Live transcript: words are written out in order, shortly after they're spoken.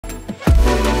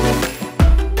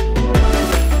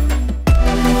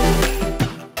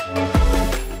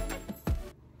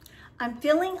I'm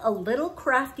feeling a little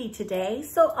crafty today,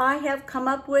 so I have come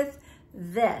up with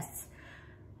this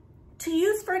to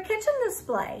use for a kitchen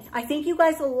display. I think you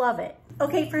guys will love it.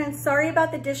 Okay friends, sorry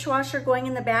about the dishwasher going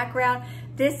in the background.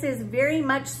 This is very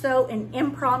much so an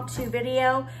impromptu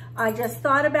video. I just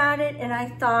thought about it and I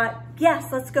thought,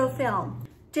 yes, let's go film.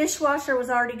 Dishwasher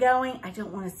was already going. I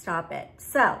don't want to stop it.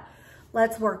 So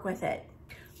let's work with it.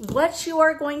 What you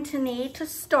are going to need to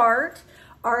start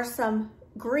are some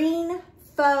green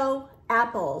faux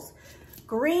apples.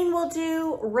 Green will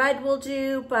do, red will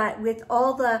do, but with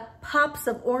all the pops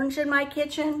of orange in my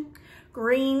kitchen,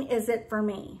 green is it for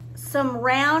me. Some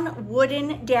round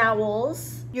wooden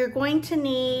dowels. You're going to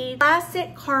need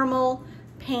plastic caramel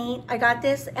paint. I got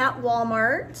this at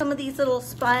Walmart. Some of these little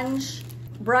sponge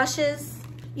brushes.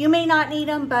 You may not need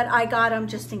them, but I got them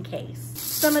just in case.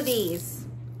 Some of these.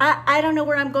 I don't know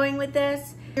where I'm going with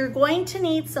this. You're going to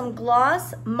need some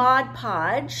gloss Mod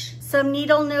Podge, some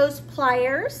needle nose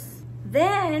pliers.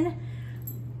 Then,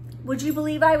 would you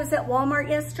believe I was at Walmart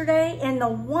yesterday and the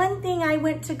one thing I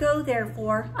went to go there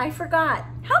for, I forgot.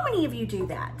 How many of you do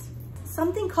that?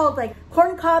 Something called like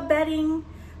corncob bedding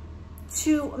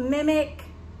to mimic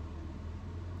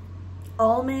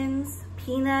almonds,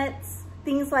 peanuts,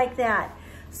 things like that.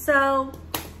 So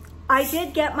I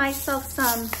did get myself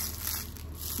some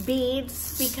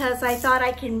beads because I thought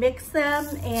I can mix them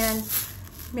and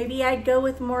maybe I'd go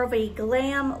with more of a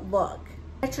glam look.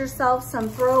 Get yourself some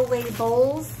throwaway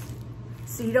bowls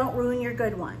so you don't ruin your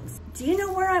good ones. Do you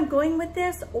know where I'm going with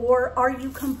this, or are you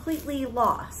completely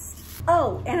lost?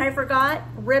 Oh, and I forgot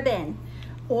ribbon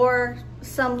or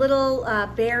some little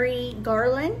berry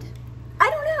garland. I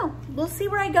don't know. We'll see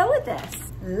where I go with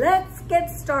this. Let's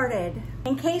get started.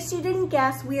 In case you didn't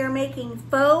guess, we are making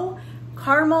faux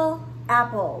caramel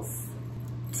apples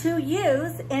to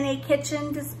use in a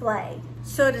kitchen display.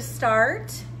 So to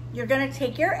start, you're gonna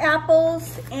take your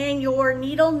apples and your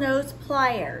needle nose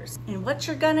pliers. And what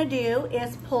you're gonna do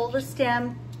is pull the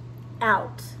stem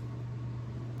out.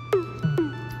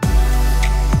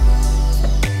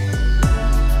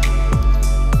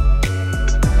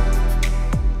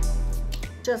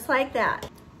 Just like that.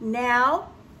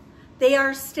 Now, they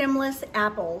are stemless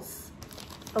apples.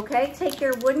 Okay, take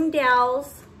your wooden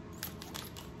dowels,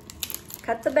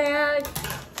 cut the bag,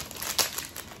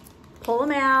 pull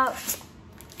them out.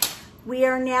 We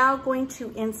are now going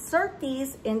to insert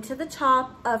these into the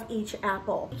top of each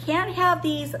apple. You can't have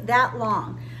these that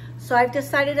long. So I've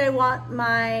decided I want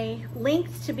my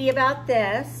length to be about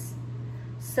this.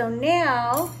 So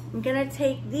now I'm gonna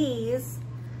take these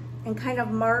and kind of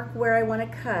mark where I wanna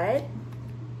cut.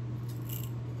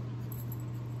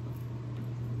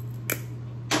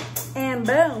 And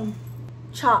boom,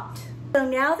 chopped. So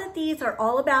now that these are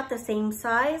all about the same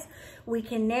size, we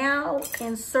can now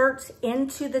insert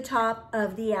into the top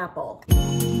of the apple.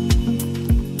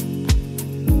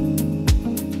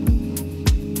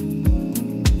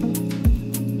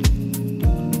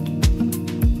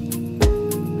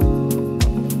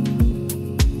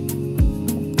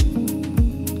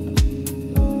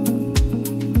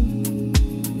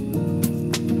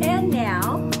 And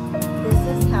now, this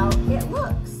is how it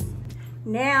looks.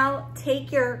 Now,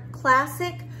 take your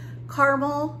classic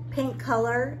caramel pink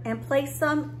color and place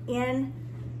them in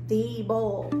the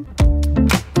bowl.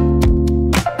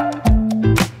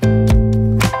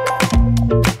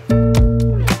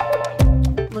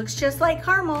 Looks just like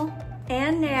caramel.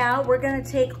 And now we're gonna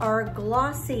take our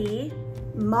glossy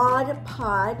Mod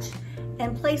Podge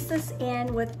and place this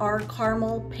in with our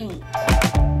caramel paint.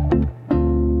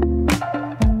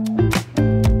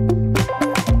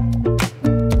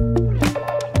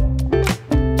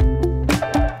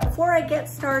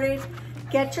 Started,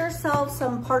 get yourself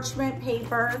some parchment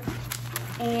paper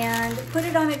and put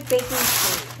it on a baking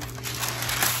sheet.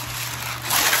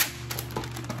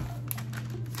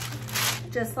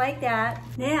 Just like that.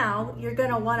 Now you're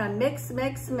gonna wanna mix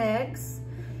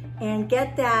and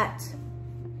get that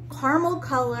caramel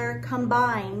color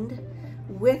combined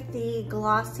with the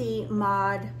glossy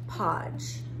Mod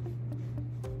Podge.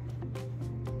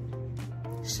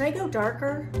 Should I go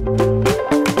darker?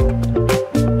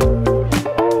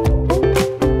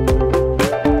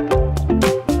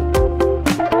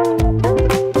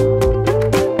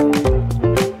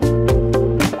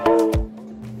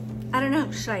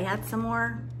 Should I add some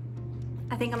more?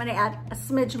 I think I'm gonna add a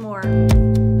smidge more.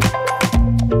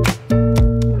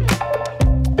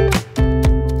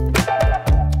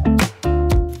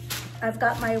 I've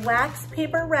got my wax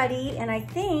paper ready and I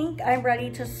think I'm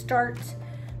ready to start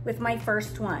with my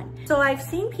first one. So I've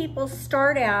seen people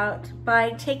start out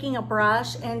by taking a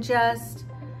brush and just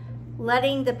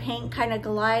letting the paint kind of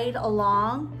glide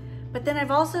along, But then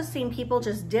I've also seen people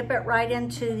just dip it right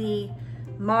into the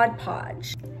Mod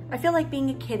Podge. I feel like being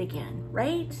a kid again,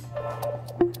 right?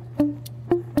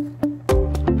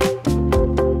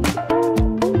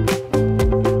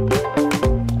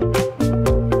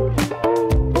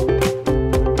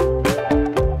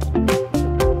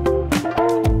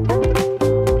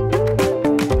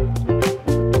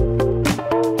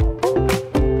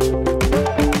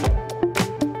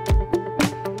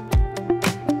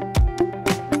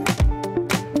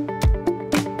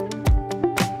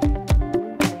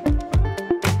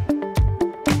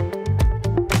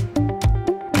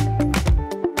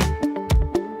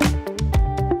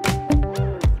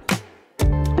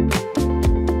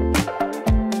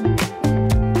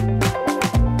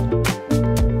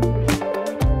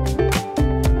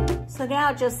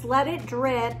 Now just let it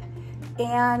drip,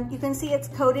 and you can see it's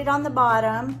coated on the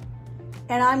bottom,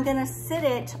 and I'm gonna sit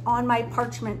it on my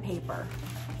parchment paper.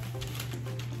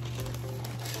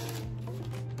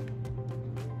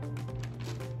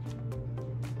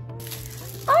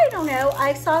 I don't know,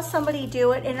 I saw somebody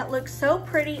do it and it looks so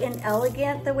pretty and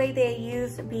elegant the way they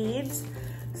use beads.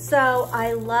 So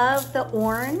I love the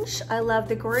orange, I love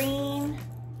the green,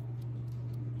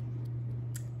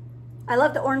 I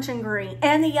love the orange and green,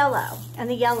 and the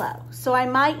yellow. So I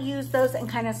might use those and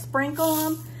kind of sprinkle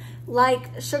them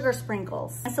like sugar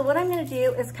sprinkles. And so what I'm gonna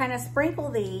do is kind of sprinkle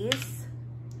these.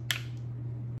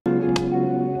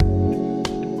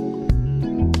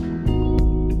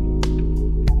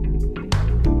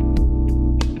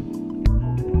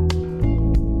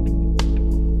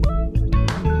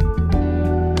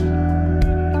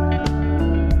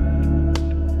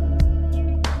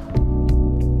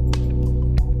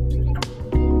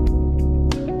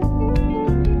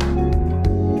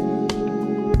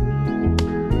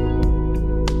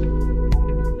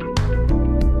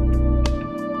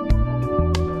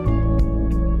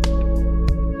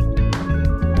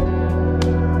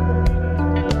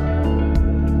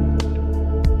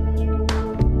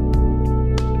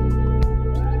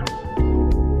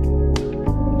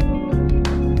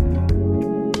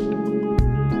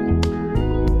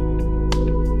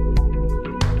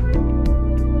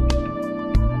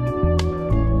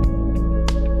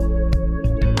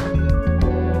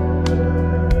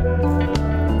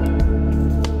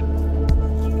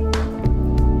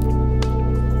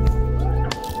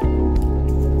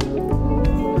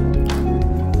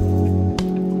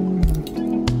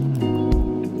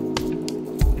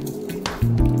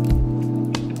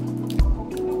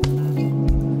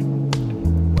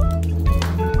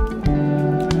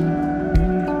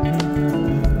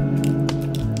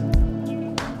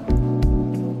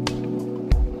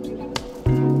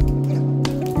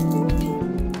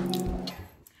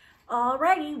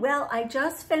 Alrighty, well, I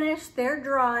just finished their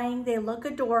drawing. They look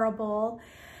adorable.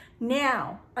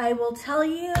 Now, I will tell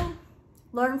you,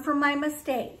 learn from my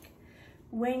mistake.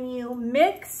 When you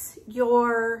mix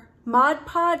your Mod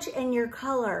Podge and your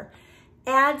color,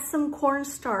 add some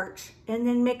cornstarch and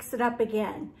then mix it up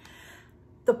again.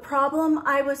 The problem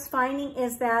I was finding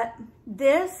is that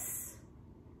this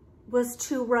was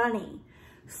too runny.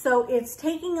 So it's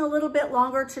taking a little bit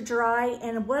longer to dry.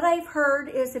 And what I've heard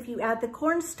is if you add the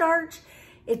cornstarch,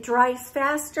 it dries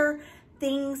faster,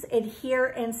 things adhere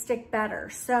and stick better.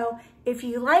 So if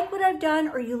you like what I've done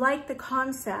or you like the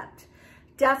concept,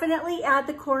 definitely add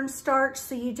the cornstarch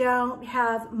so you don't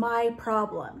have my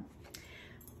problem.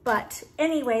 But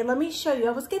anyway, let me show you.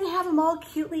 I was gonna have them all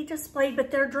cutely displayed,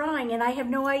 but they're drying and I have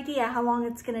no idea how long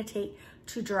it's gonna take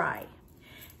to dry.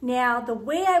 Now, the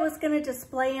way I was gonna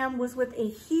display them was with a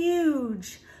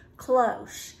huge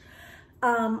cloche.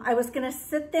 I was gonna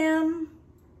sit them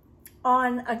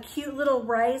on a cute little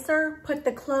riser, put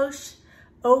the cloche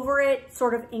over it,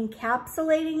 sort of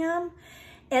encapsulating them.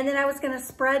 And then I was gonna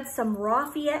spread some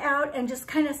raffia out and just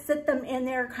kind of sit them in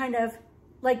there kind of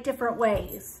like different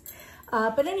ways.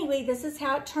 But anyway, this is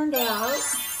how it turned out.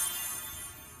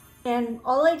 And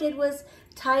all I did was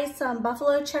tie some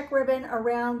buffalo check ribbon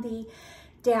around the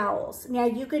dowels. Now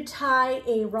you could tie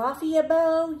a raffia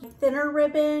bow, thinner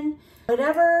ribbon,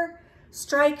 whatever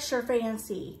strikes your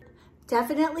fancy.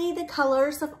 Definitely the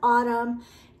colors of autumn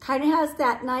kind of has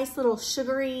that nice little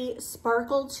sugary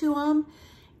sparkle to them.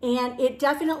 And it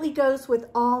definitely goes with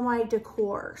all my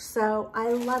decor. So I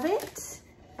love it.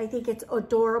 I think it's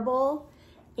adorable.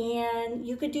 And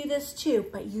you could do this too,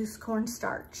 but use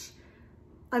cornstarch.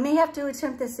 I may have to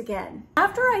attempt this again.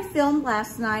 After I filmed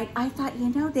last night, I thought, you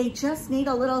know, they just need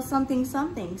a little something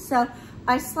something. So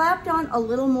I slapped on a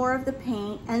little more of the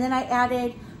paint and then I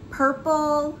added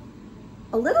purple,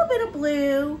 a little bit of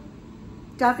blue,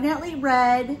 definitely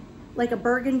red, like a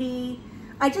burgundy,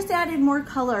 I just added more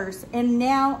colors and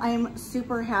now I'm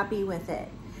super happy with it.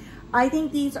 I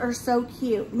think these are so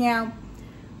cute. Now,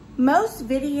 most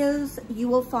videos you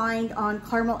will find on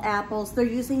caramel apples, they're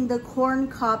using the corn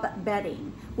cob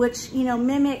bedding, which, you know,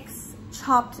 mimics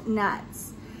chopped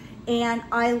nuts. And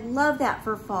I love that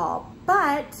for fall.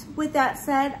 But with that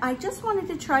said, I just wanted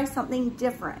to try something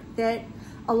different that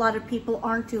a lot of people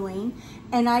aren't doing.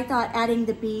 And I thought adding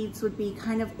the beads would be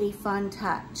kind of a fun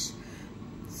touch.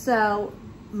 So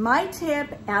my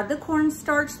tip, add the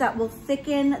cornstarch. That will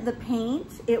thicken the paint.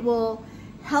 It will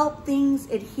help things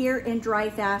adhere and dry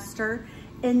faster.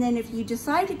 And then if you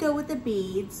decide to go with the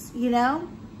beads, you know,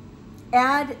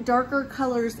 add darker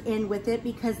colors in with it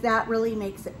because that really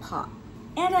makes it pop.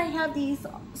 And I have these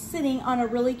sitting on a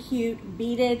really cute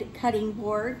beaded cutting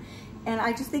board. And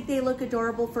I just think they look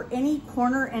adorable for any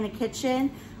corner in a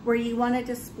kitchen where you want to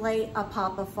display a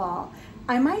pop of fall.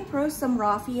 I might throw some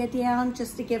raffia down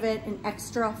just to give it an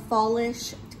extra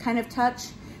fallish kind of touch.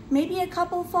 Maybe a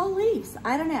couple fall leaves,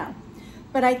 I don't know.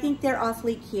 But I think they're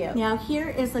awfully cute. Now here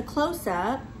is a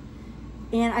close-up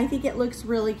and I think it looks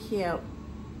really cute.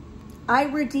 I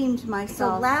redeemed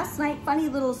myself. So last night, funny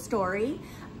little story,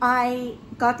 I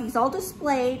got these all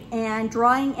displayed and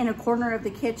drying in a corner of the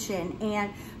kitchen,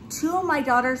 and two of my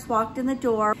daughters walked in the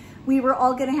door. We were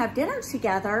all gonna have dinner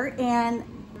together and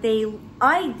they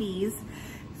eyed these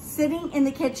sitting in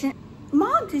the kitchen.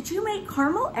 Mom, did you make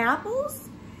caramel apples?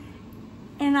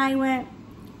 And I went,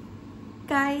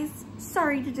 guys,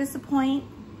 sorry to disappoint.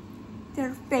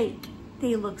 They're fake.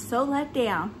 They look so let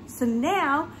down. So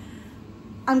now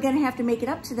I'm gonna have to make it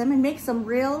up to them and make some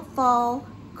real fall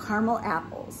caramel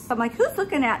apples. I'm like, who's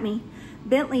looking at me?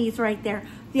 Bentley's right there.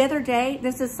 The other day,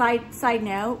 this is side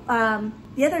note,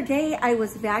 the other day I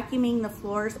was vacuuming the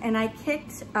floors and I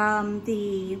kicked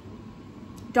the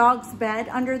dog's bed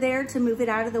under there to move it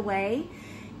out of the way.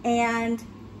 And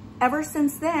ever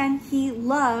since then, he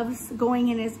loves going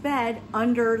in his bed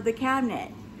under the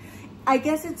cabinet. I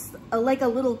guess it's like a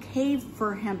little cave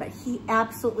for him, but he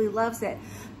absolutely loves it.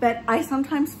 But I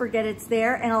sometimes forget it's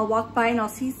there and I'll walk by and I'll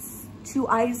see two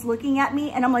eyes looking at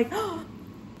me and I'm like, oh.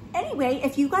 Anyway,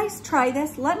 if you guys try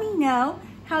this, let me know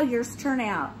how yours turn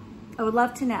out. I would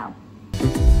love to know.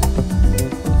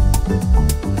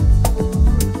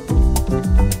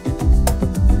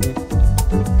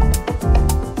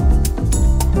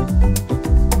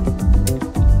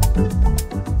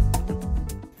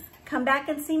 Come back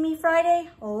and see me Friday.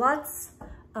 Lots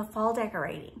of fall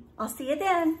decorating. I'll see you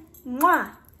then.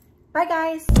 Mwah. Bye,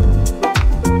 guys.